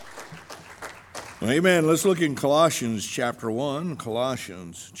Well, amen. Let's look in Colossians chapter 1.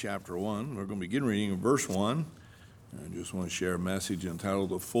 Colossians chapter 1. We're going to begin reading in verse 1. I just want to share a message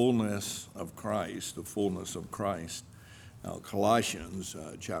entitled The Fulness of Christ. The Fulness of Christ. Now, Colossians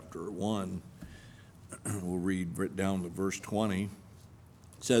chapter 1, we'll read down to verse 20. It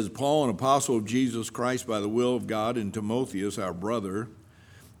says, Paul, an apostle of Jesus Christ by the will of God, and Timotheus, our brother,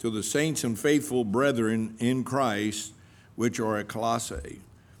 to the saints and faithful brethren in Christ, which are at Colossae.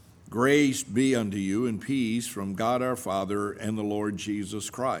 Grace be unto you and peace from God our Father and the Lord Jesus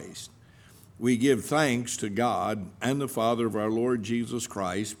Christ. We give thanks to God and the Father of our Lord Jesus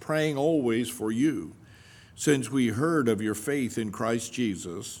Christ, praying always for you, since we heard of your faith in Christ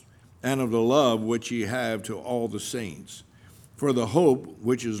Jesus and of the love which ye have to all the saints, for the hope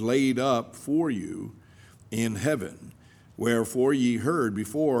which is laid up for you in heaven, wherefore ye heard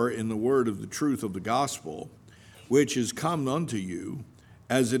before in the word of the truth of the gospel, which is come unto you,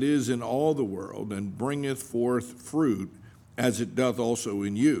 as it is in all the world, and bringeth forth fruit, as it doth also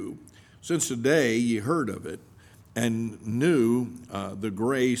in you, since the day ye heard of it, and knew the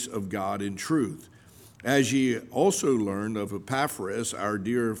grace of God in truth, as ye also learned of Epaphras, our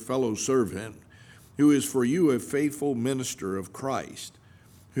dear fellow servant, who is for you a faithful minister of Christ,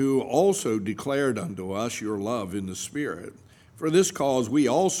 who also declared unto us your love in the Spirit. For this cause we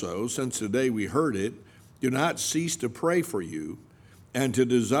also, since the day we heard it, do not cease to pray for you, and to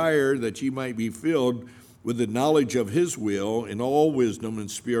desire that ye might be filled with the knowledge of his will in all wisdom and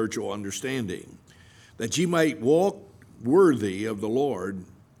spiritual understanding, that ye might walk worthy of the Lord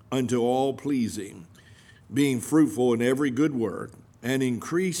unto all pleasing, being fruitful in every good work, and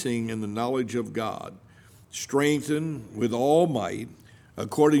increasing in the knowledge of God, strengthened with all might,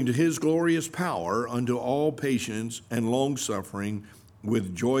 according to his glorious power, unto all patience and longsuffering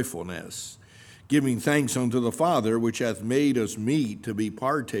with joyfulness, giving thanks unto the Father, which hath made us meet to be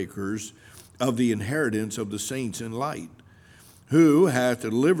partakers of the inheritance of the saints in light, who hath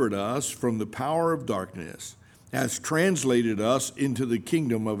delivered us from the power of darkness, hath translated us into the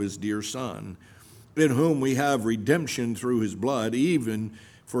kingdom of his dear Son, in whom we have redemption through his blood, even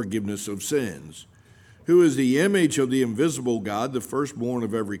forgiveness of sins, who is the image of the invisible God, the firstborn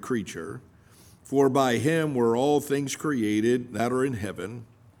of every creature. For by him were all things created that are in heaven,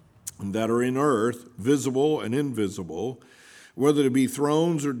 and that are in earth, visible and invisible, whether it be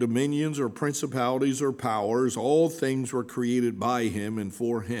thrones or dominions or principalities or powers, all things were created by him and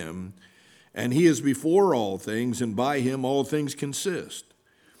for him. And he is before all things, and by him all things consist.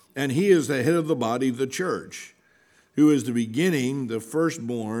 And he is the head of the body, the church, who is the beginning, the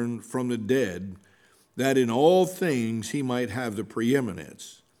firstborn from the dead, that in all things he might have the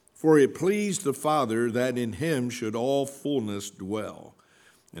preeminence. For it pleased the Father that in him should all fullness dwell,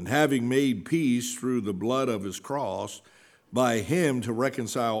 and having made peace through the blood of his cross, by him to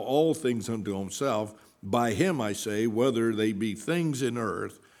reconcile all things unto himself, by him I say, whether they be things in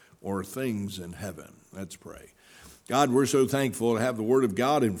earth or things in heaven. Let's pray. God, we're so thankful to have the Word of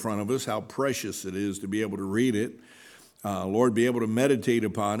God in front of us, how precious it is to be able to read it. Lord, be able to meditate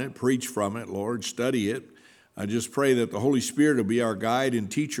upon it, preach from it, Lord, study it. I just pray that the Holy Spirit will be our guide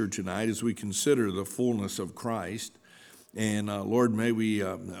and teacher tonight as we consider the fullness of Christ. And Lord, may we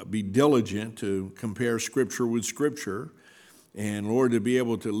be diligent to compare Scripture with Scripture. And Lord, to be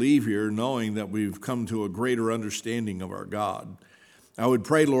able to leave here knowing that we've come to a greater understanding of our God. I would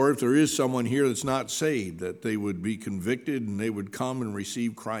pray, Lord, if there is someone here that's not saved, that they would be convicted and they would come and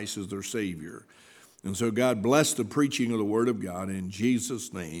receive Christ as their Savior. And so God bless the preaching of the Word of God in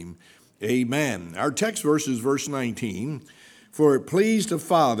Jesus' name. Amen. Our text verse is verse 19. For it pleased the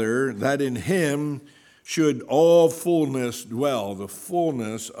Father that in him should all fullness dwell, the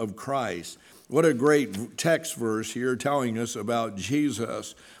fullness of Christ. What a great text verse here telling us about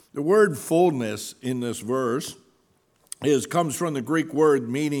Jesus. The word fullness in this verse comes from the Greek word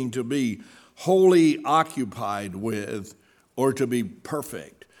meaning to be wholly occupied with or to be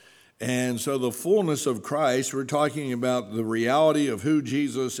perfect. And so the fullness of Christ, we're talking about the reality of who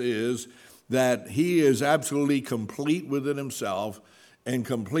Jesus is, that he is absolutely complete within himself and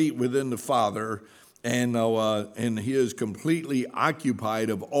complete within the Father. And he is completely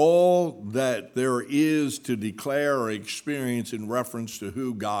occupied of all that there is to declare or experience in reference to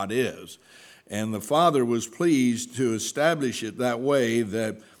who God is. And the Father was pleased to establish it that way,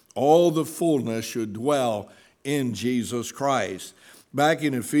 that all the fullness should dwell in Jesus Christ. Back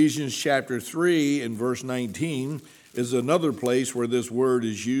in Ephesians chapter 3 and verse 19 is another place where this word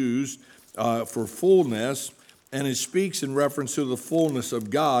is used for fullness, and it speaks in reference to the fullness of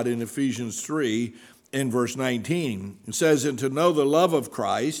God in Ephesians 3 in verse 19. It says, and to know the love of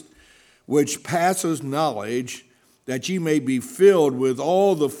Christ, which passes knowledge, that ye may be filled with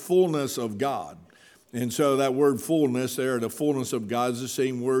all the fullness of God. And so that word fullness there, the fullness of God, is the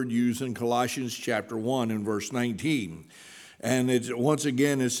same word used in Colossians chapter 1 and verse 19. And it's once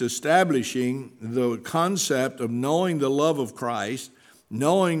again, it's establishing the concept of knowing the love of Christ,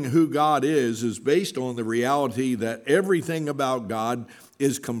 knowing who God is based on the reality that everything about God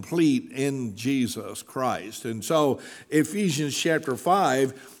is complete in Jesus Christ. And so Ephesians chapter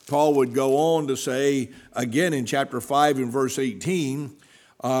 5, Paul would go on to say, again in chapter 5 and verse 18,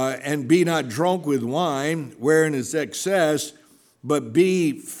 and be not drunk with wine, wherein is excess, but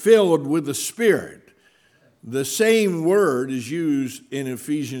be filled with the Spirit. The same word is used in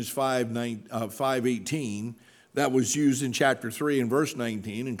Ephesians 5:18 that was used in chapter 3 and verse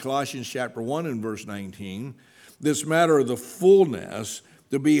 19, in Colossians chapter 1 and verse 19. This matter of the fullness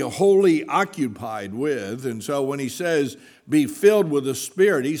to be wholly occupied with. And so when he says be filled with the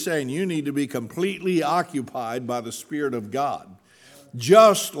Spirit, he's saying you need to be completely occupied by the Spirit of God.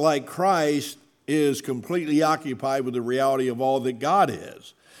 Just like Christ is completely occupied with the reality of all that God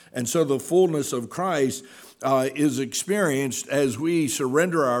is. And so the fullness of Christ is experienced as we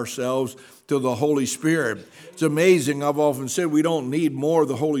surrender ourselves to the Holy Spirit. It's amazing. I've often said we don't need more of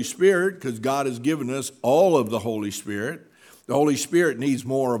the Holy Spirit because God has given us all of the Holy Spirit. The Holy Spirit needs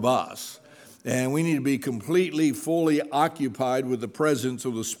more of us. And we need to be completely, fully occupied with the presence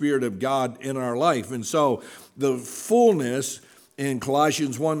of the Spirit of God in our life. And so the fullness in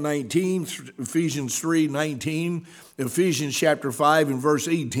Colossians 1:19, Ephesians 3:19, Ephesians chapter 5 and verse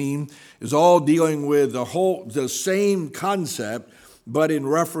 18 is all dealing with the same concept, but in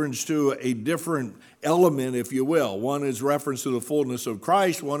reference to a different element, if you will. One is reference to the fullness of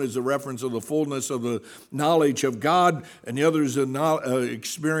Christ, one is a reference of the fullness of the knowledge of God, and the other is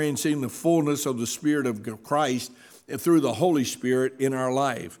experiencing the fullness of the Spirit of Christ through the Holy Spirit in our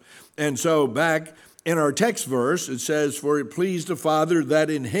life. And so back in our text verse, it says, for it pleased the Father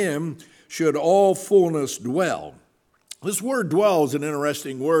that in him should all fullness dwell. This word dwell is an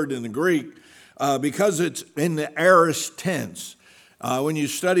interesting word in the Greek because it's in the aorist tense. When you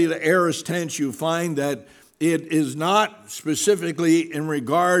study the aorist tense, you find that it is not specifically in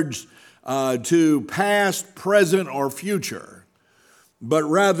regards to past, present, or future, but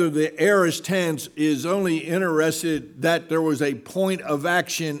rather the aorist tense is only interested that there was a point of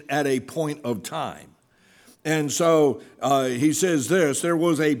action at a point of time. And so he says this, there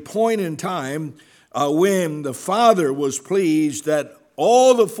was a point in time when the Father was pleased that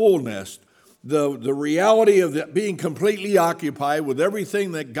all the fullness, the reality of being completely occupied with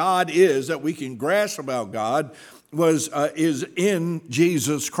everything that God is, that we can grasp about God, is in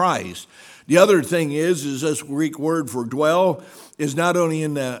Jesus Christ. The other thing is this Greek word for dwell is not only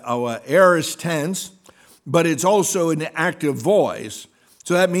in the aorist tense, but it's also in the active voice.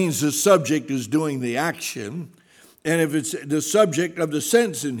 So that means the subject is doing the action. And if it's the subject of the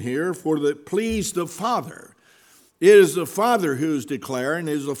sentence in here, for the please the Father, it is the Father who is declaring,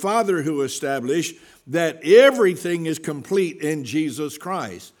 it is the Father who established that everything is complete in Jesus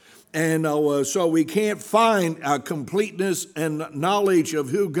Christ. And so we can't find a completeness and knowledge of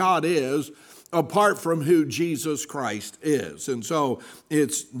who God is apart from who Jesus Christ is. And so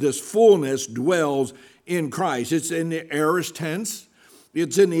it's this fullness dwells in Christ. It's in the aorist tense.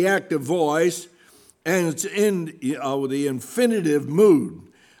 It's in the active voice, and it's in the infinitive mood.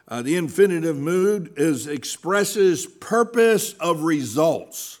 The infinitive mood expresses purpose of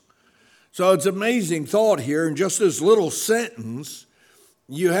results. So it's an amazing thought here. In just this little sentence,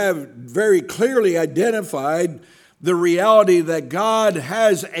 you have very clearly identified the reality that God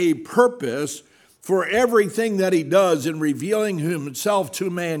has a purpose for everything that he does in revealing himself to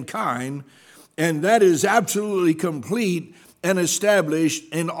mankind, and that is absolutely complete and established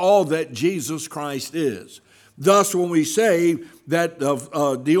in all that Jesus Christ is. Thus, when we say that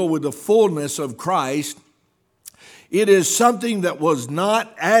deal with the fullness of Christ, it is something that was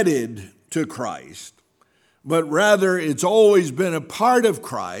not added to Christ, but rather it's always been a part of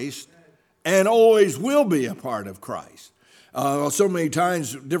Christ and always will be a part of Christ. So many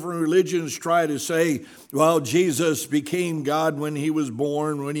times different religions try to say, well, Jesus became God when he was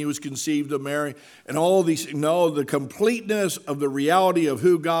born, when he was conceived of Mary, and all these. No, the completeness of the reality of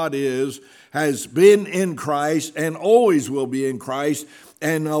who God is has been in Christ and always will be in Christ,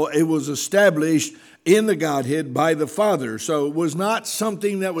 and it was established in the Godhead by the Father. So it was not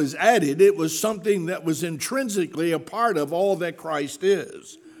something that was added, it was something that was intrinsically a part of all that Christ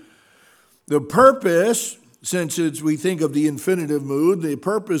is. The purpose, since we think of the infinitive mood, the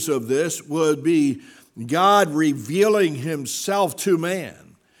purpose of this would be God revealing himself to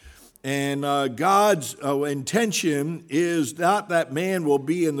man. And God's intention is not that man will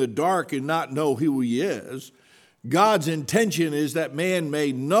be in the dark and not know who he is. God's intention is that man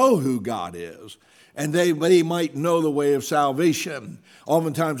may know who God is, and they might know the way of salvation.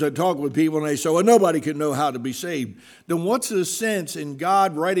 Oftentimes I talk with people and they say, well, nobody can know how to be saved. Then what's the sense in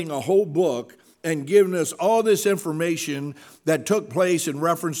God writing a whole book and giving us all this information that took place in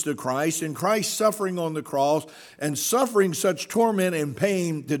reference to Christ, and Christ suffering on the cross and suffering such torment and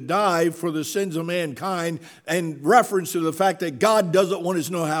pain to die for the sins of mankind, and reference to the fact that God doesn't want us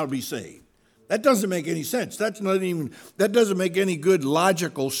to know how to be saved? That doesn't make any sense. That doesn't make any good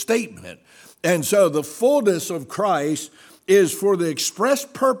logical statement. And so the fullness of Christ is for the express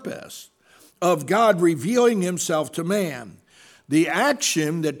purpose of God revealing himself to man. The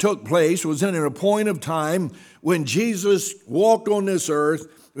action that took place was in a point of time when Jesus walked on this earth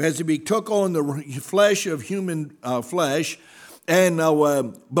as he took on the flesh of human flesh.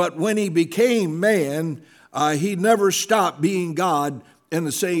 But when he became man, he never stopped being God at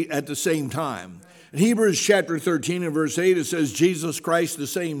the same time. In Hebrews chapter 13 and verse 8, it says, Jesus Christ the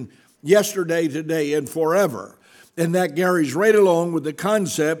same yesterday, today, and forever. And that carries right along with the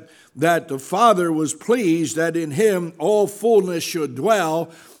concept that the Father was pleased that in him all fullness should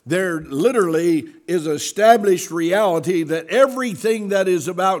dwell. There literally is established reality that everything that is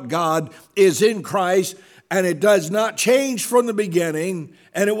about God is in Christ, and it does not change from the beginning,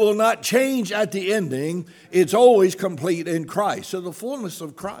 and it will not change at the ending. It's always complete in Christ. So the fullness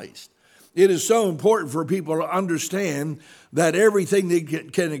of Christ. It is so important for people to understand that everything they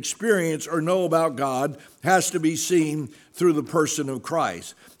can experience or know about God has to be seen through the person of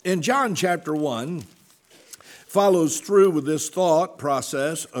Christ. In John chapter 1, follows through with this thought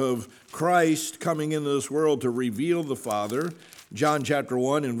process of Christ coming into this world to reveal the Father. John chapter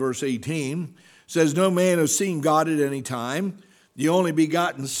 1 and verse 18 says, no man has seen God at any time. The only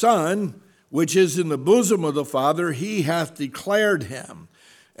begotten Son, which is in the bosom of the Father, he hath declared him.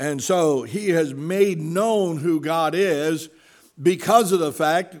 And so he has made known who God is because of the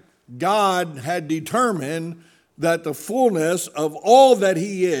fact God had determined that the fullness of all that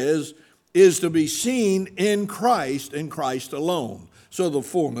he is to be seen in Christ and Christ alone. So the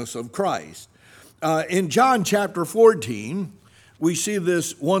fullness of Christ. In John chapter 14, we see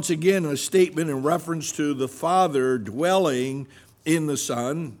this once again, a statement in reference to the Father dwelling in the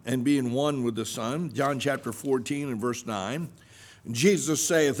Son and being one with the Son. John chapter 14 and verse 9. Jesus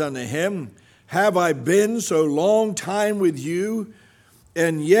saith unto him, have I been so long time with you,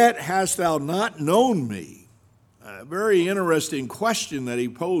 and yet hast thou not known me? A very interesting question that he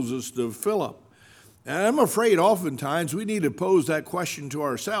poses to Philip. And I'm afraid oftentimes we need to pose that question to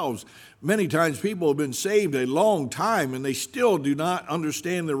ourselves. Many times people have been saved a long time and they still do not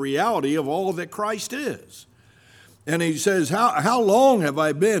understand the reality of all that Christ is. And he says, how long have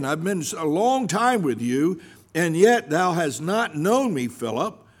I been? I've been a long time with you, and yet thou hast not known me,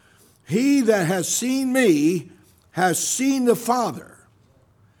 Philip. He that has seen me has seen the Father.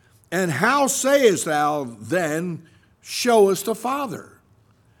 And how sayest thou then, show us the Father?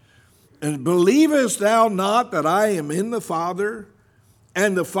 And believest thou not that I am in the Father,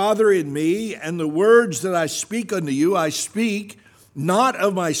 and the Father in me, and the words that I speak unto you, I speak not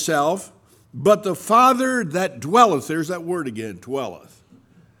of myself, but the Father that dwelleth, there's that word again, dwelleth.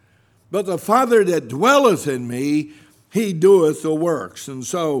 But the Father that dwelleth in me, he doeth the works. And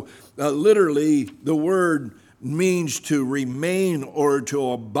so literally the word means to remain or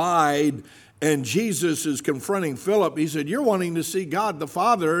to abide. And Jesus is confronting Philip. He said, you're wanting to see God the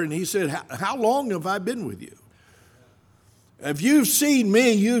Father. And he said, how long have I been with you? If you've seen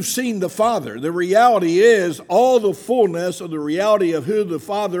me, you've seen the Father. The reality is all the fullness of the reality of who the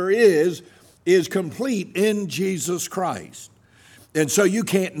Father is complete in Jesus Christ. And so you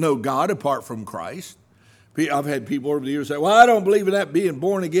can't know God apart from Christ. I've had people over the years say, well, I don't believe in that being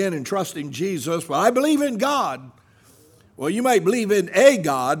born again and trusting Jesus. Well, I believe in God. Well, you might believe in a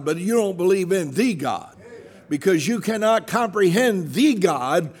God, but you don't believe in the God, because you cannot comprehend the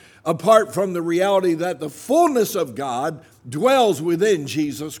God apart from the reality that the fullness of God dwells within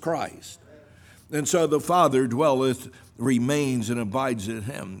Jesus Christ. And so the Father dwelleth, remains, and abides in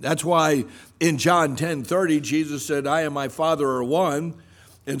him. That's why in John 10:30, Jesus said, I and my Father are one.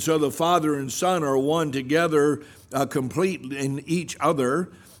 And so the Father and Son are one together, complete in each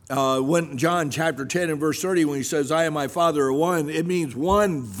other. When John chapter 10 and verse 30, when he says, I and my Father are one, it means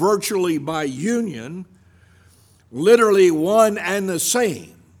one virtually by union, literally one and the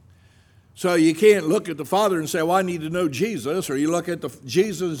same. So you can't look at the Father and say, well, I need to know Jesus. Or you look at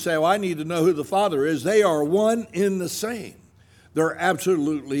Jesus and say, well, I need to know who the Father is. They are one in the same. They're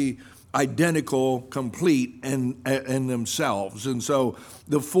absolutely identical, complete in themselves. And so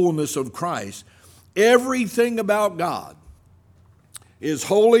the fullness of Christ. Everything about God, his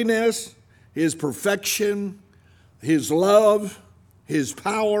holiness, his perfection, his love, his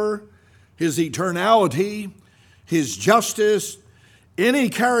power, his eternality, his justice, any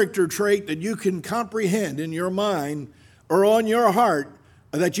character trait that you can comprehend in your mind or on your heart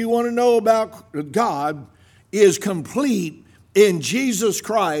that you want to know about God is complete in Jesus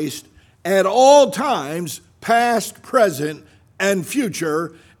Christ at all times, past, present, and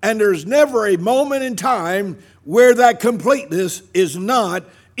future. And there's never a moment in time where that completeness is not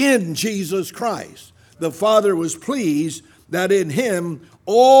in Jesus Christ. The Father was pleased that in him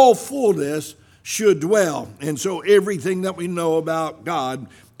all fullness should dwell. And so everything that we know about God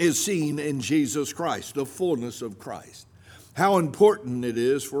is seen in Jesus Christ, the fullness of Christ. How important it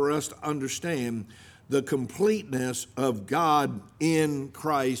is for us to understand the completeness of God in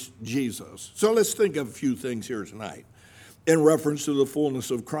Christ Jesus. So let's think of a few things here tonight in reference to the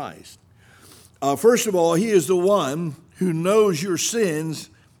fullness of Christ. First of all, he is the one who knows your sins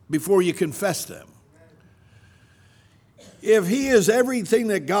before you confess them. If he is everything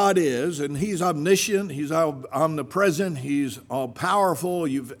that God is, and he's omniscient, he's omnipresent, he's all powerful,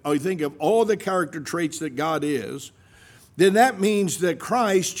 you think of all the character traits that God is, then that means that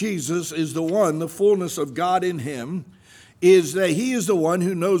Christ Jesus is the one, the fullness of God in him, is that he is the one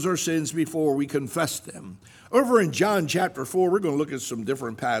who knows our sins before we confess them. Over in John chapter 4, we're going to look at some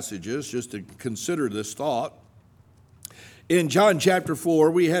different passages just to consider this thought. In John chapter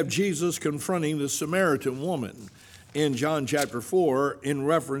 4, we have Jesus confronting the Samaritan woman in John chapter 4 in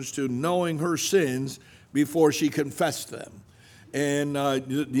reference to knowing her sins before she confessed them. And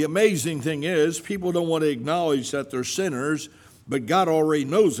the amazing thing is, people don't want to acknowledge that they're sinners, but God already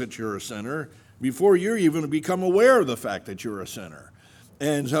knows that you're a sinner before you even become aware of the fact that you're a sinner.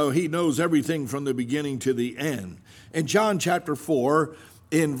 And so he knows everything from the beginning to the end. In John chapter 4,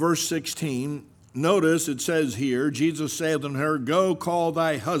 in verse 16, notice it says here, Jesus said unto her, Go call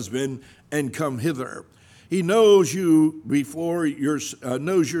thy husband and come hither. He knows you before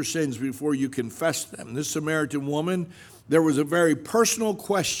knows your sins before you confess them. This Samaritan woman, there was a very personal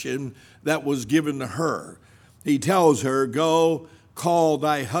question that was given to her. He tells her, Go call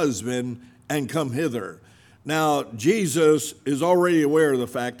thy husband and come hither. Now, Jesus is already aware of the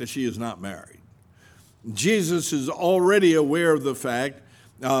fact that she is not married. Jesus is already aware of the fact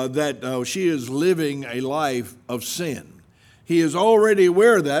that she is living a life of sin. He is already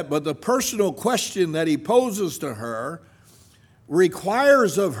aware of that, but the personal question that he poses to her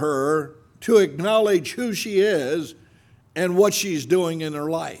requires of her to acknowledge who she is and what she's doing in her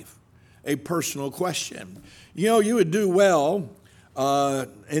life. A personal question. You know, you would do well,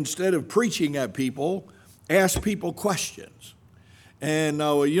 instead of preaching at people, ask people questions. And,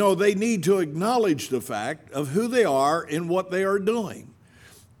 they need to acknowledge the fact of who they are and what they are doing.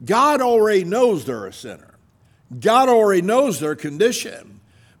 God already knows they're a sinner. God already knows their condition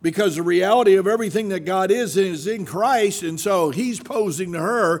because the reality of everything that God is in Christ. And so he's posing to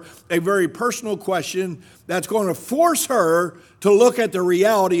her a very personal question that's going to force her to look at the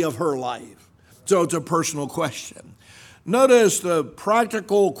reality of her life. So it's a personal question. Notice the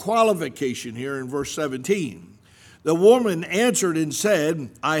practical qualification here in verse 17. The woman answered and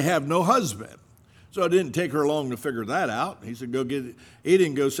said, I have no husband. So it didn't take her long to figure that out. He said, he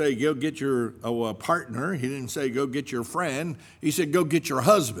didn't go say, go get your partner. He didn't say, go get your friend. He said, go get your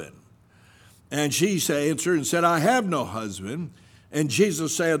husband. And she answered and said, I have no husband. And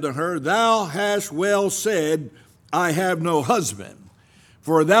Jesus said to her, Thou hast well said, I have no husband.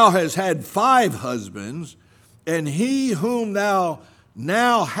 For thou hast had 5 husbands, and he whom thou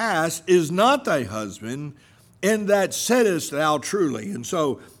now hast is not thy husband, and that saidest thou truly. And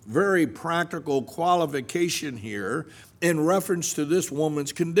so, very practical qualification here in reference to this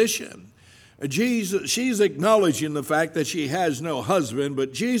woman's condition. She's acknowledging the fact that she has no husband,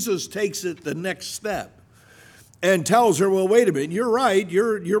 but Jesus takes it the next step and tells her, well, wait a minute, you're right.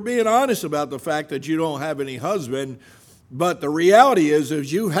 You're being honest about the fact that you don't have any husband, but the reality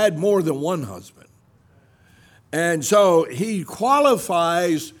is you had more than one husband. And so he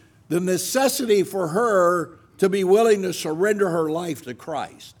qualifies the necessity for her to be willing to surrender her life to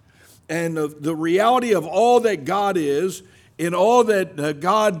Christ. And the reality of all that God is and all that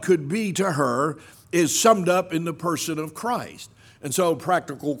God could be to her is summed up in the person of Christ. And so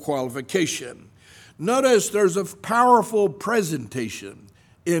practical qualification. Notice there's a powerful presentation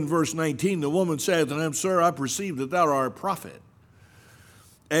in verse 19. The woman said to him, Sir, I perceive that thou art a prophet.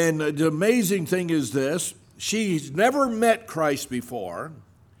 And the amazing thing is this. She's never met Christ before.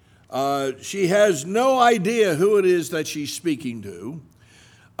 She has no idea who it is that she's speaking to.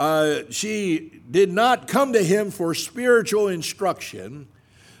 She did not come to him for spiritual instruction,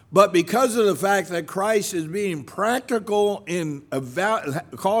 but because of the fact that Christ is being practical in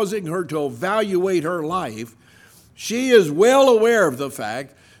causing her to evaluate her life, She is well aware of the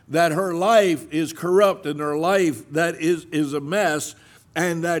fact that her life is corrupt and her life that is a mess,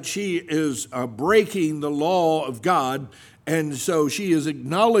 and that she is breaking the law of God. And so she is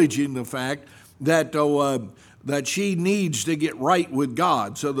acknowledging the fact that that she needs to get right with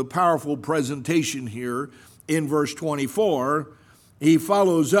God. So the powerful presentation here in verse 24, he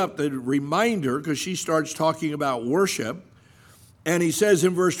follows up the reminder because she starts talking about worship. And he says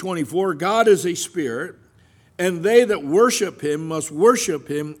in verse 24, God is a spirit, and they that worship him must worship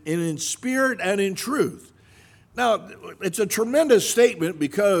him in spirit and in truth. Now, it's a tremendous statement,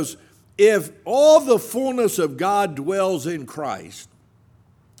 because if all the fullness of God dwells in Christ,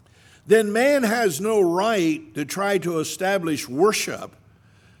 then man has no right to try to establish worship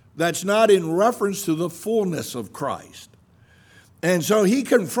that's not in reference to the fullness of Christ. And so he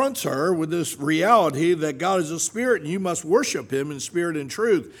confronts her with this reality that God is a spirit, and you must worship him in spirit and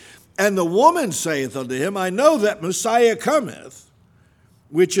truth. And the woman saith unto him, I know that Messiah cometh,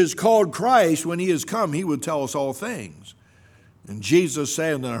 which is called Christ. When he is come, he will tell us all things. And Jesus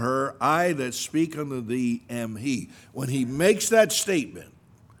said unto her, I that speak unto thee am he. When he makes that statement,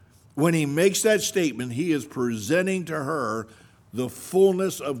 he is presenting to her the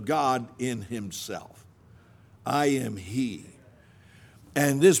fullness of God in himself. I am he.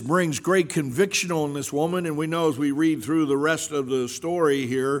 And this brings great conviction on this woman. And we know as we read through the rest of the story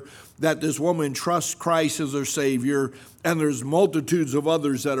here that this woman trusts Christ as her Savior. And there's multitudes of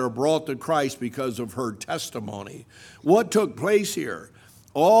others that are brought to Christ because of her testimony. What took place here?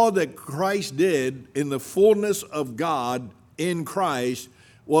 All that Christ did in the fullness of God in Christ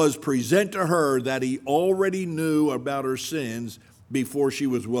was present to her that he already knew about her sins before she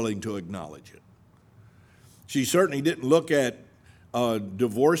was willing to acknowledge it. She certainly didn't look at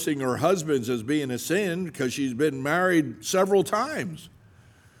divorcing her husband as being a sin, because she's been married several times.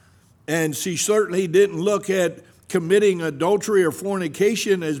 And she certainly didn't look at committing adultery or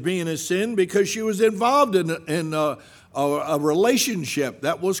fornication as being a sin, because she was involved in a relationship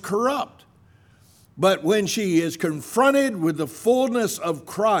that was corrupt. But when she is confronted with the fullness of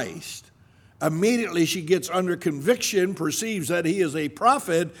Christ, immediately she gets under conviction, perceives that he is a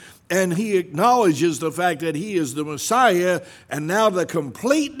prophet, and he acknowledges the fact that he is the Messiah. And now the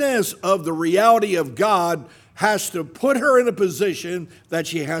completeness of the reality of God has to put her in a position that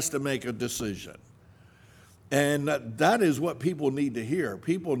she has to make a decision. And that is what people need to hear.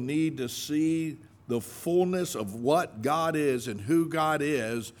 People need to see the fullness of what God is and who God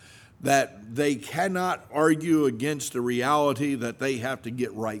is, that they cannot argue against the reality that they have to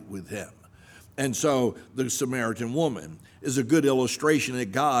get right with him. And so the Samaritan woman is a good illustration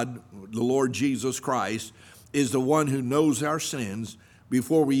that God, the Lord Jesus Christ, is the one who knows our sins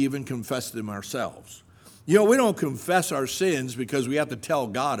before we even confess them ourselves. You know, we don't confess our sins because we have to tell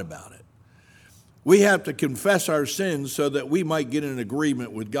God about it. We have to confess our sins so that we might get in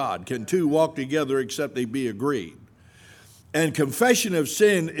agreement with God. Can two walk together except they be agreed? And confession of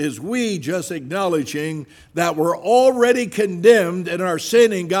sin is we just acknowledging that we're already condemned in our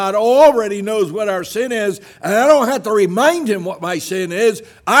sin, and God already knows what our sin is, and I don't have to remind him what my sin is.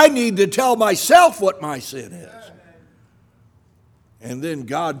 I need to tell myself what my sin is. And then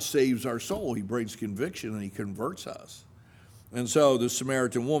God saves our soul. He brings conviction and he converts us. And so the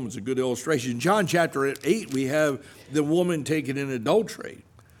Samaritan woman is a good illustration. In John chapter 8, we have the woman taken in adultery.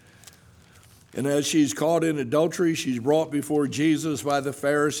 And as she's caught in adultery, she's brought before Jesus by the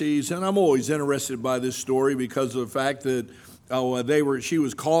Pharisees. And I'm always interested by this story because of the fact that she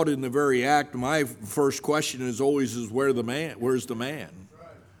was caught in the very act. My first question is always, where's the man?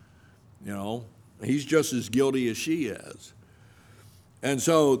 You know, he's just as guilty as she is. And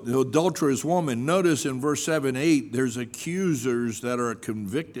so the adulterous woman, notice in verse 7, 8, there's accusers that are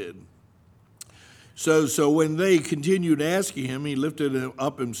convicted. So when they continued asking him, he lifted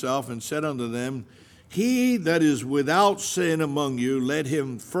up himself and said unto them, he that is without sin among you, let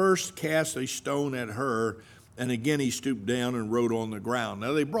him first cast a stone at her. And again he stooped down and wrote on the ground.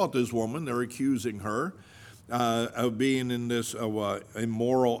 Now they brought this woman, they're accusing her of being in this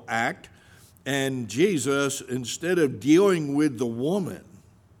immoral act. And Jesus, instead of dealing with the woman,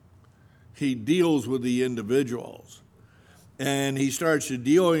 he deals with the individuals. And he starts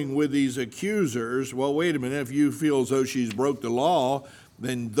dealing with these accusers. Well, wait a minute, if you feel as though she's broke the law,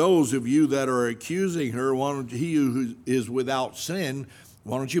 then those of you that are accusing her, he who is without sin,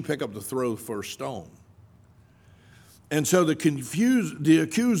 why don't you pick up the throw for a stone? And so the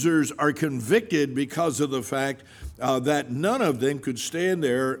accusers are convicted because of the fact that none of them could stand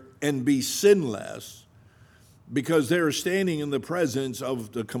there and be sinless, because they're standing in the presence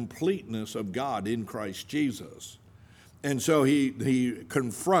of the completeness of God in Christ Jesus. And so he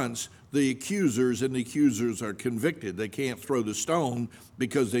confronts the accusers, and the accusers are convicted. They can't throw the stone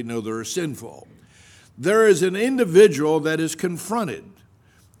because they know they're sinful. There is an individual that is confronted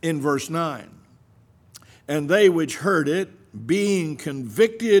in verse 9. And they which heard it, being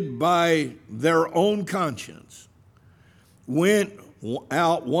convicted by their own conscience, went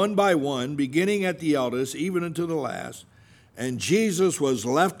out one by one, beginning at the eldest, even unto the last. And Jesus was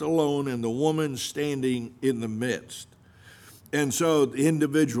left alone, and the woman standing in the midst. And so the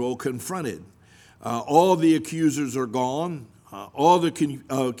individual confronted. All the accusers are gone. All the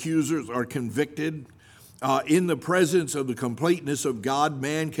accusers are convicted. In the presence of the completeness of God,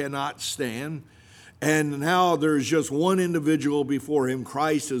 man cannot stand. And now there's just one individual before him.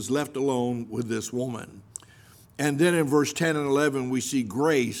 Christ is left alone with this woman. And then in verse 10 and 11, we see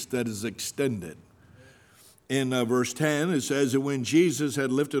grace that is extended. In verse 10, it says, and when Jesus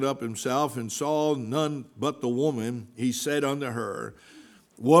had lifted up himself and saw none but the woman, he said unto her,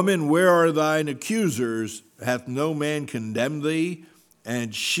 Woman, where are thine accusers? Hath no man condemned thee?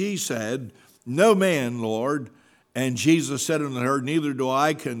 And she said, No man, Lord. And Jesus said unto her, Neither do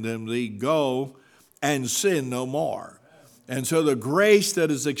I condemn thee. Go and sin no more. And so the grace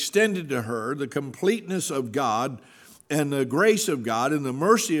that is extended to her, the completeness of God and the grace of God and the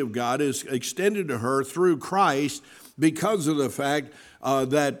mercy of God is extended to her through Christ because of the fact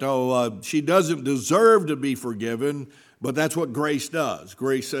that she doesn't deserve to be forgiven, but that's what grace does.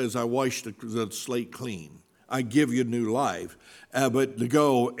 Grace says, I wash the slate clean. I give you new life, but to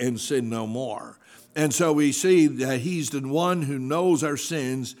go and sin no more. And so we see that he's the one who knows our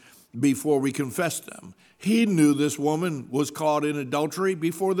sins before we confess them. He knew this woman was caught in adultery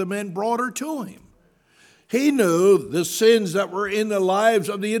before the men brought her to him. He knew the sins that were in the lives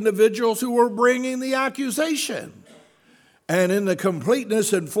of the individuals who were bringing the accusation. And in the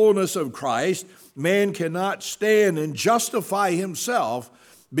completeness and fullness of Christ, man cannot stand and justify himself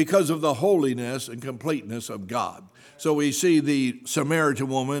because of the holiness and completeness of God. So we see the Samaritan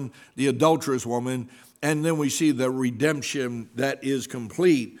woman, the adulterous woman, and then we see the redemption that is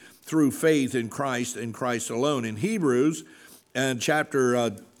complete through faith in Christ and Christ alone. In Hebrews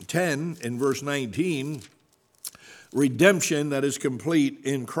chapter 10 and verse 19, redemption that is complete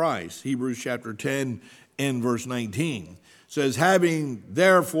in Christ. Hebrews chapter 10 and verse 19 says, having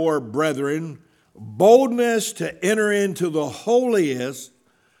therefore, brethren, boldness to enter into the holiest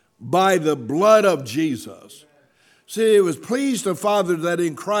by the blood of Jesus. See, it was pleased the Father that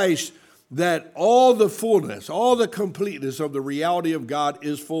in Christ that all the fullness, all the completeness of the reality of God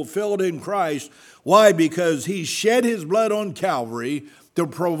is fulfilled in Christ. Why? Because he shed his blood on Calvary to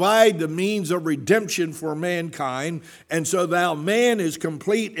provide the means of redemption for mankind. And so now man is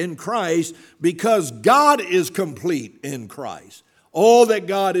complete in Christ because God is complete in Christ. All that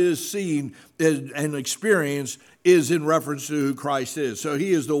God is seen and experienced is in reference to who Christ is. So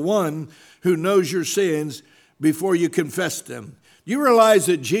he is the one who knows your sins before you confess them. You realize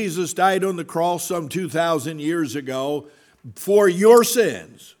that Jesus died on the cross some 2,000 years ago for your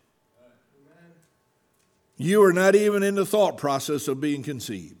sins. You were not even in the thought process of being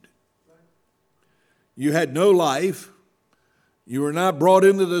conceived. You had no life. You were not brought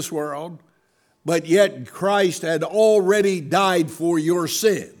into this world. But yet Christ had already died for your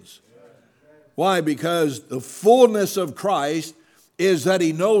sins. Why? Because the fullness of Christ is that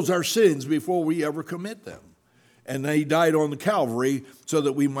he knows our sins before we ever commit them. And he died on the Calvary so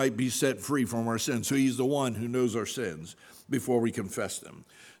that we might be set free from our sins. So he's the one who knows our sins before we confess them.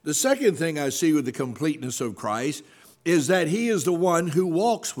 The second thing I see with the completeness of Christ is that he is the one who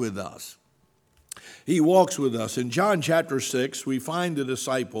walks with us. He walks with us. In John chapter 6, we find the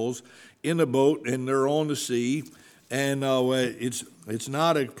disciples in a boat and they're on the sea. And it's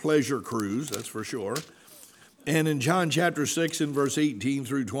not a pleasure cruise, that's for sure. And in John chapter 6 and verse 18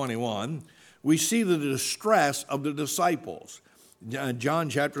 through 21, we see the distress of the disciples. John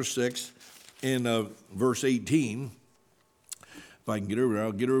chapter 6 in verse 18. If I can get over there,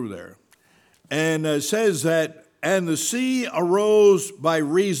 I'll get over there. And it says that, and the sea arose by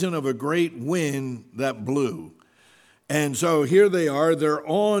reason of a great wind that blew. And so here they are, they're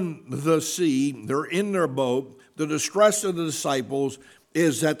on the sea, they're in their boat. The distress of the disciples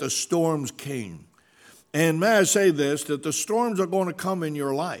is that the storms came. And may I say this, that the storms are going to come in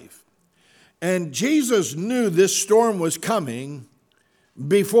your life. And Jesus knew this storm was coming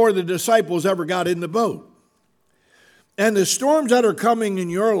before the disciples ever got in the boat. And the storms that are coming in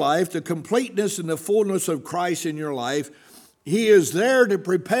your life, the completeness and the fullness of Christ in your life, he is there to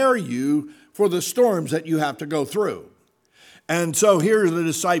prepare you for the storms that you have to go through. And so here are the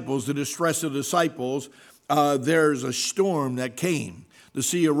disciples, the distress of the disciples. There's a storm that came. The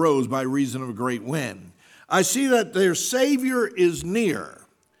sea arose by reason of a great wind. I see that their Savior is near,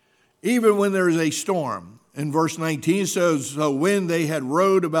 even when there is a storm. In verse 19 it says, so when they had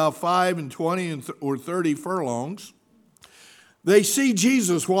rowed about 5 and 20 or 30 furlongs, they see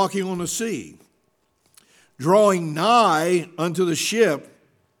Jesus walking on the sea, drawing nigh unto the ship,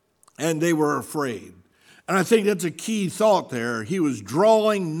 and they were afraid. And I think that's a key thought there. He was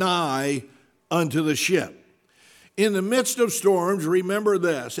drawing nigh unto the ship. In the midst of storms, remember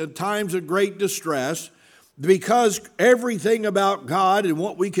this, at times of great distress, because everything about God and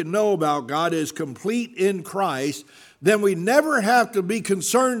what we can know about God is complete in Christ, then we never have to be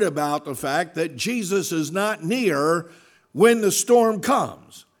concerned about the fact that Jesus is not near when the storm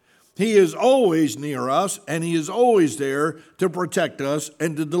comes. He is always near us, and he is always there to protect us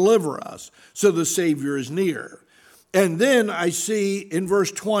and to deliver us. So the Savior is near. And then I see in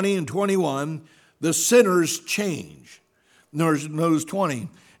verse 20 and 21, the sinners change. Notice 20.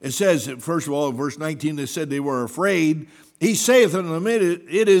 It says, first of all, in verse 19, they said they were afraid. He saith unto them,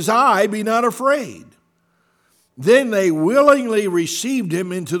 it is I, be not afraid. Then they willingly received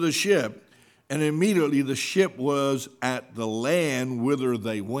him into the ship, and immediately the ship was at the land whither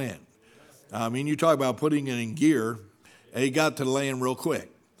they went. I mean, you talk about putting it in gear, and he got to the land real quick.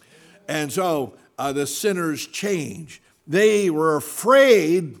 And so the sinners changed. They were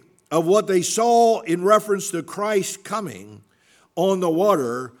afraid of what they saw in reference to Christ coming on the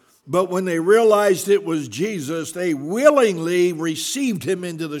water, but when they realized it was Jesus, they willingly received him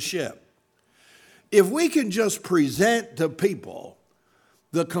into the ship. If we can just present to people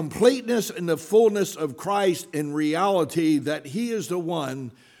the completeness and the fullness of Christ in reality, that he is the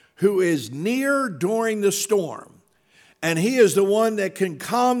one who is near during the storm, and he is the one that can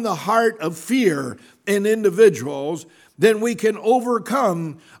calm the heart of fear in individuals, then we can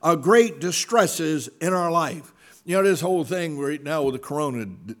overcome great distresses in our life. You know, this whole thing right now with the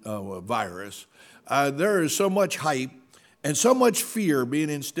coronavirus, there is so much hype and so much fear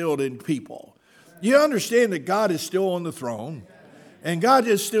being instilled in people. You understand that God is still on the throne, and God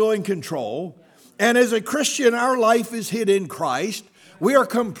is still in control. And as a Christian, our life is hid in Christ. We are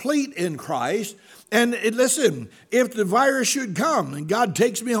complete in Christ. And listen, if the virus should come and God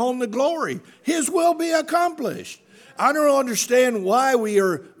takes me home to glory, his will be accomplished. I don't understand why we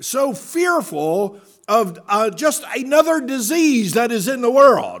are so fearful of just another disease that is in the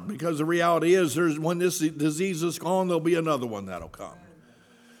world, because the reality is when this disease is gone, there'll be another one that'll come.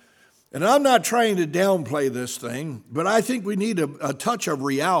 And I'm not trying to downplay this thing, but I think we need a touch of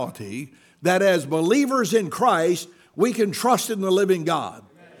reality that as believers in Christ, we can trust in the living God.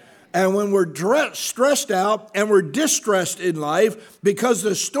 And when we're stressed out and we're distressed in life because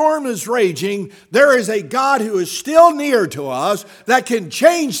the storm is raging, there is a God who is still near to us that can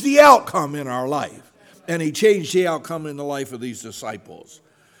change the outcome in our life. And he changed the outcome in the life of these disciples.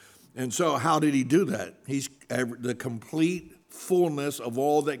 And so how did he do that? He's the complete fullness of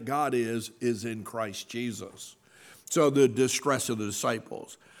all that God is in Christ Jesus. So the distress of the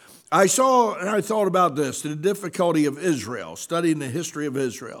disciples. I saw and I thought about this, the difficulty of Israel, studying the history of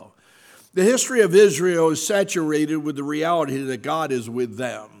Israel. The history of Israel is saturated with the reality that God is with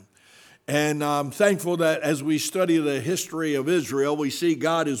them. And I'm thankful that as we study the history of Israel, we see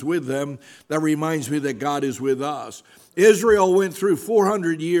God is with them. That reminds me that God is with us. Israel went through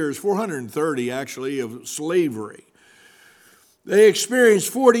 400 years, 430 actually, of slavery. They experienced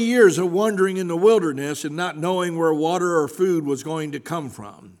 40 years of wandering in the wilderness and not knowing where water or food was going to come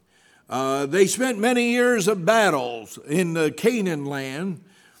from. They spent many years of battles in the Canaan land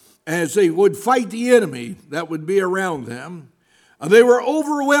as they would fight the enemy that would be around them. They were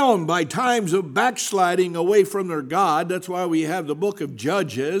overwhelmed by times of backsliding away from their God. That's why we have the book of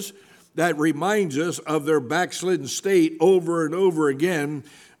Judges that reminds us of their backslidden state over and over again.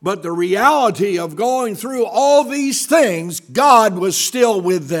 But the reality of going through all these things, God was still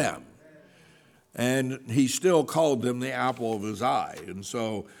with them. And he still called them the apple of his eye. And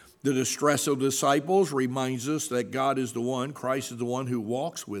so the distress of disciples reminds us that God is the one, Christ is the one who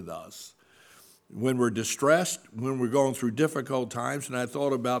walks with us. When we're distressed, when we're going through difficult times, and I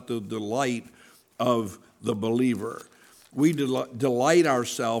thought about the delight of the believer. We delight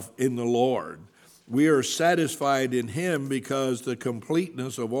ourselves in the Lord. We are satisfied in him because the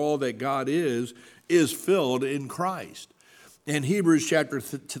completeness of all that God is filled in Christ. In Hebrews chapter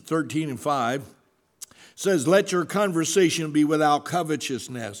 13 and 5, says, let your conversation be without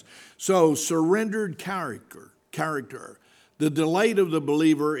covetousness. So surrendered character. The delight of the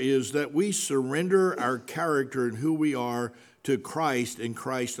believer is that we surrender our character and who we are to Christ and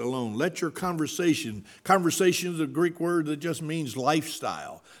Christ alone. Let your conversation is a Greek word that just means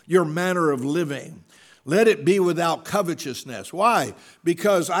lifestyle, your manner of living. Let it be without covetousness. Why?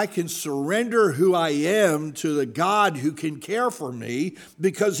 Because I can surrender who I am to the God who can care for me,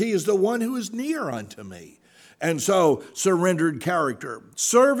 because he is the one who is near unto me. And so, surrendered character.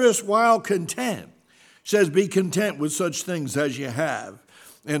 Service while content. It says, be content with such things as you have.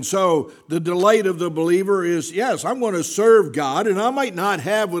 And so the delight of the believer is, yes, I'm going to serve God, and I might not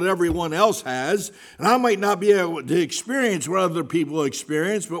have what everyone else has, and I might not be able to experience what other people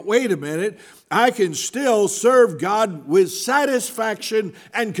experience, but wait a minute, I can still serve God with satisfaction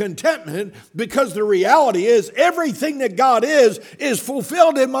and contentment, because the reality is everything that God is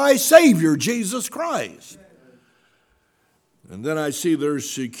fulfilled in my Savior, Jesus Christ. And then I see they're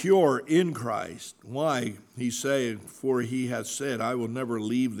secure in Christ. Why? He's saying, for he has said, I will never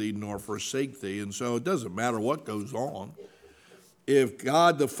leave thee nor forsake thee. And so it doesn't matter what goes on. If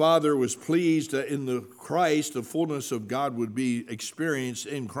God the Father was pleased that in the Christ, the fullness of God would be experienced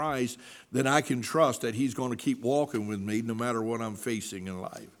in Christ, then I can trust that he's going to keep walking with me no matter what I'm facing in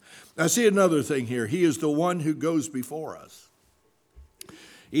life. I see another thing here. He is the one who goes before us.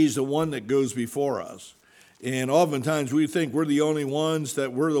 He's the one that goes before us. And oftentimes we think we're the only ones,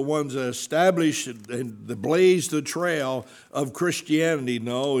 that we're the ones that establish and blaze the trail of Christianity.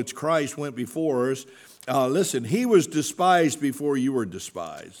 No, it's Christ went before us. Listen, he was despised before you were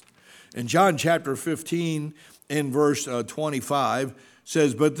despised. In John chapter 15 and verse 25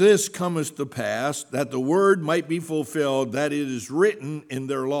 says, but this cometh to pass, that the word might be fulfilled, that it is written in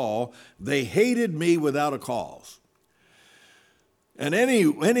their law, they hated me without a cause. And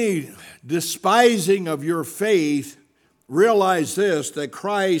any despising of your faith, realize this, that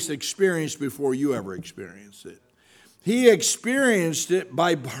Christ experienced before you ever experienced it. He experienced it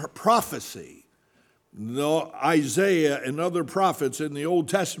by prophecy. Isaiah and other prophets in the Old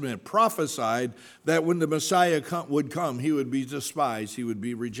Testament prophesied that when the Messiah would come, he would be despised, he would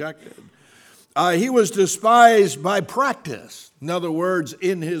be rejected. He was despised by practice. In other words,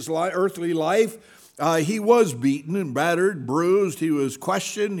 in his earthly life, he was beaten and battered, bruised. He was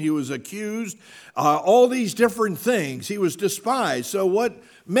questioned. He was accused. All these different things. He was despised. So what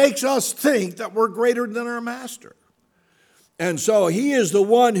makes us think that we're greater than our master? And so he is the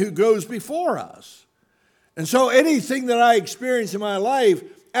one who goes before us. And so anything that I experience in my life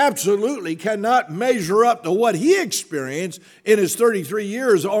absolutely cannot measure up to what he experienced in his 33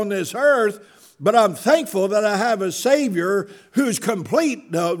 years on this earth. But I'm thankful that I have a Savior who's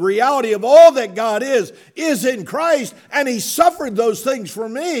complete. The reality of all that God is in Christ, and he suffered those things for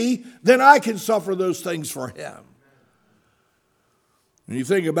me, then I can suffer those things for him. When you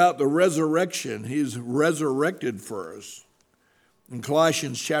think about the resurrection, he's resurrected for us. In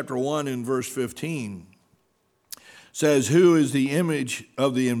Colossians chapter 1 and verse 15 says, who is the image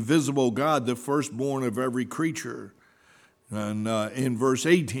of the invisible God, the firstborn of every creature? And in verse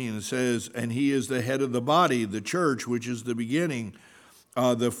 18 it says, and he is the head of the body, the church, which is the beginning,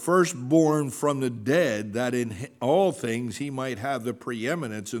 the firstborn from the dead, that in all things he might have the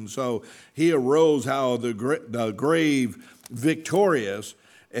preeminence. And so he arose out of the grave victorious.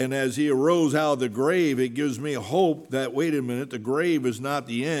 And as he arose out of the grave, it gives me hope that, wait a minute, the grave is not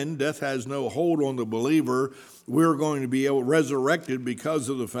the end. Death has no hold on the believer. We're going to be resurrected because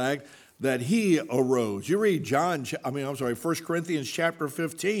of the fact that he arose. You read 1 Corinthians chapter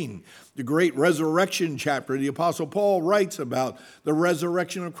 15, the great resurrection chapter. The Apostle Paul writes about the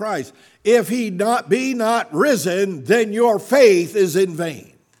resurrection of Christ. If he be not risen, then your faith is in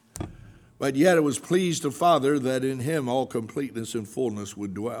vain. But yet it was pleased the Father that in him all completeness and fullness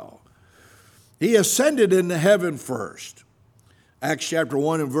would dwell. He ascended into heaven first. Acts chapter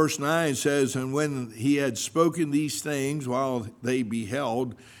 1 and verse 9 says, and when he had spoken these things while they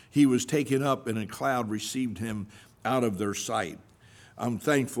beheld, he was taken up, and a cloud received him out of their sight. I'm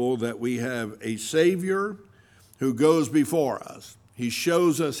thankful that we have a Savior who goes before us. He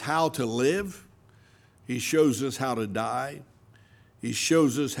shows us how to live. He shows us how to die. He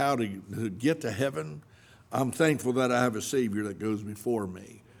shows us how to get to heaven. I'm thankful that I have a Savior that goes before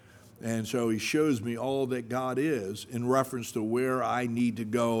me. And so he shows me all that God is in reference to where I need to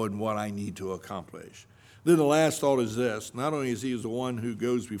go and what I need to accomplish. Then the last thought is this. Not only is he the one who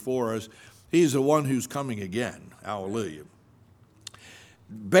goes before us, he's the one who's coming again. Hallelujah.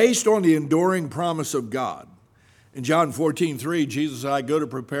 Based on the enduring promise of God. In John 14:3, Jesus said, I go to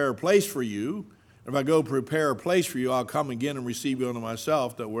prepare a place for you. If I go prepare a place for you, I'll come again and receive you unto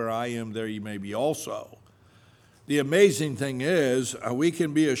myself, that where I am, there you may be also. The amazing thing is, we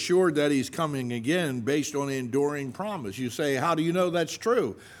can be assured that he's coming again based on the enduring promise. You say, how do you know that's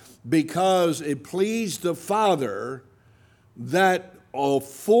true? Because it pleased the Father that a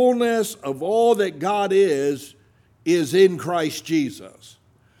fullness of all that God is in Christ Jesus.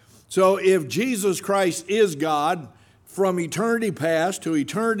 So if Jesus Christ is God from eternity past to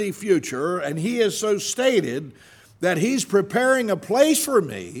eternity future, and he has so stated that he's preparing a place for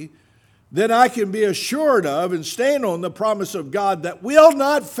me, then I can be assured of and stand on the promise of God that will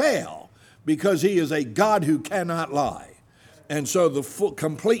not fail, because he is a God who cannot lie. And so the full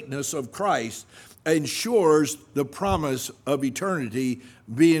completeness of Christ ensures the promise of eternity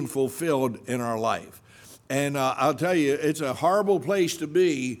being fulfilled in our life. And I'll tell you, it's a horrible place to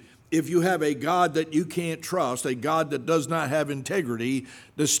be if you have a God that you can't trust, a God that does not have integrity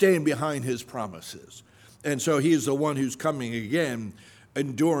to stand behind his promises. And so he is the one who's coming again,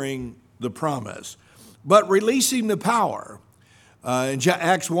 enduring the promise, but releasing the power. In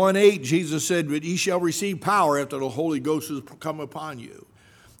Acts 1:8, Jesus said, "But ye shall receive power after the Holy Ghost has come upon you."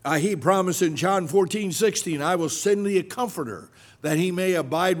 He promised in John 14:16, "I will send thee a comforter, that he may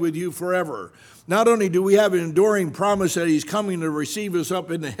abide with you forever." Not only do we have an enduring promise that he's coming to receive us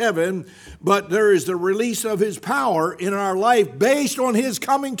up into heaven, but there is the release of his power in our life based on his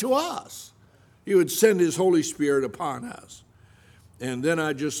coming to us. He would send his Holy Spirit upon us. And then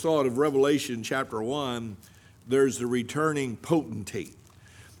I just thought of Revelation chapter 1. There's the returning potentate.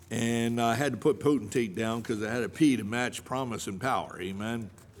 And I had to put potentate down because I had a P to match promise and power.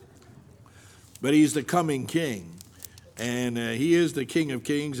 Amen. But he's the coming king. And he is the King of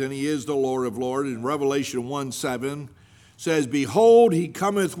kings, and he is the Lord of lords. In Revelation 1:7 says, "Behold, he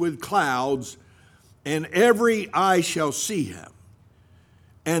cometh with clouds, and every eye shall see him.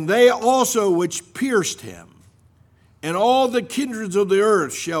 And they also which pierced him, and all the kindreds of the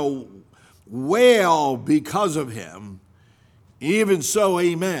earth shall wail because of him. Even so,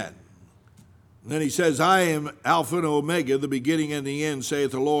 amen." And then he says, "I am Alpha and Omega, the beginning and the end,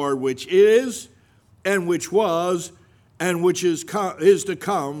 saith the Lord, which is, and which was, and which is to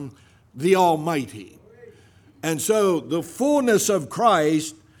come, the Almighty." And so the fullness of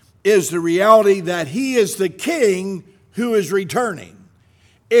Christ is the reality that he is the King who is returning.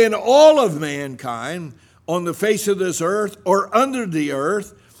 In all of mankind on the face of this earth or under the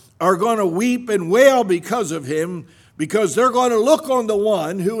earth are going to weep and wail because of him, because they're going to look on the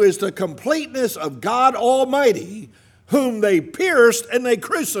one who is the completeness of God Almighty, whom they pierced and they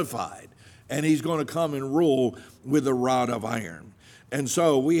crucified. And he's going to come and rule with a rod of iron. And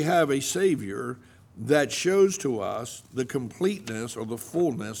so we have a Savior that shows to us the completeness or the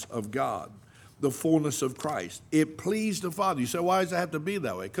fullness of God, the fullness of Christ. It pleased the Father. You say, why does it have to be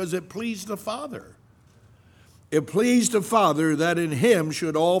that way? Because it pleased the Father. It pleased the Father that in him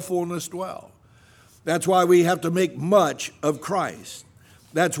should all fullness dwell. That's why we have to make much of Christ.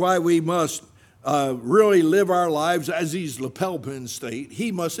 That's why we must really live our lives as these lapel pins state.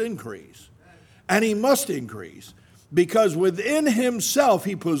 He must increase. And he must increase because within himself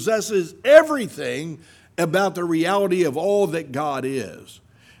he possesses everything about the reality of all that God is.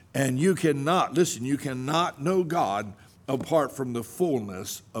 And you cannot know God apart from the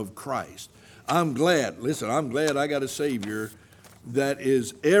fullness of Christ. I'm glad I got a Savior that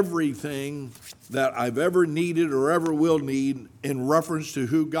is everything that I've ever needed or ever will need in reference to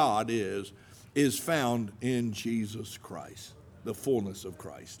who God is found in Jesus Christ, the fullness of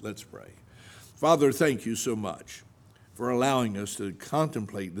Christ. Let's pray. Father, thank you so much for allowing us to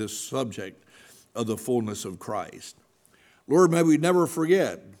contemplate this subject of the fullness of Christ. Lord, may we never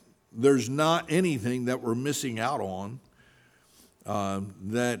forget there's not anything that we're missing out on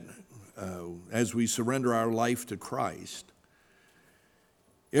as we surrender our life to Christ.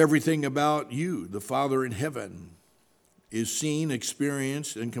 Everything about you, the Father in heaven, is seen,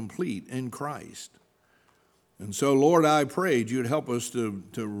 experienced, and complete in Christ. And so, Lord, I prayed you'd help us to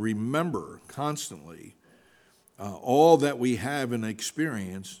remember constantly all that we have and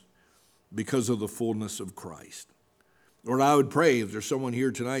experience because of the fullness of Christ. Lord, I would pray if there's someone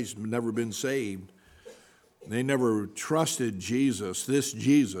here tonight who's never been saved, they never trusted Jesus, this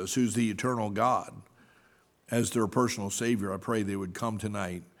Jesus who's the eternal God, as their personal Savior, I pray they would come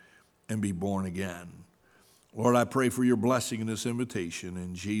tonight and be born again. Lord, I pray for your blessing in this invitation.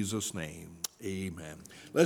 In Jesus' name, amen.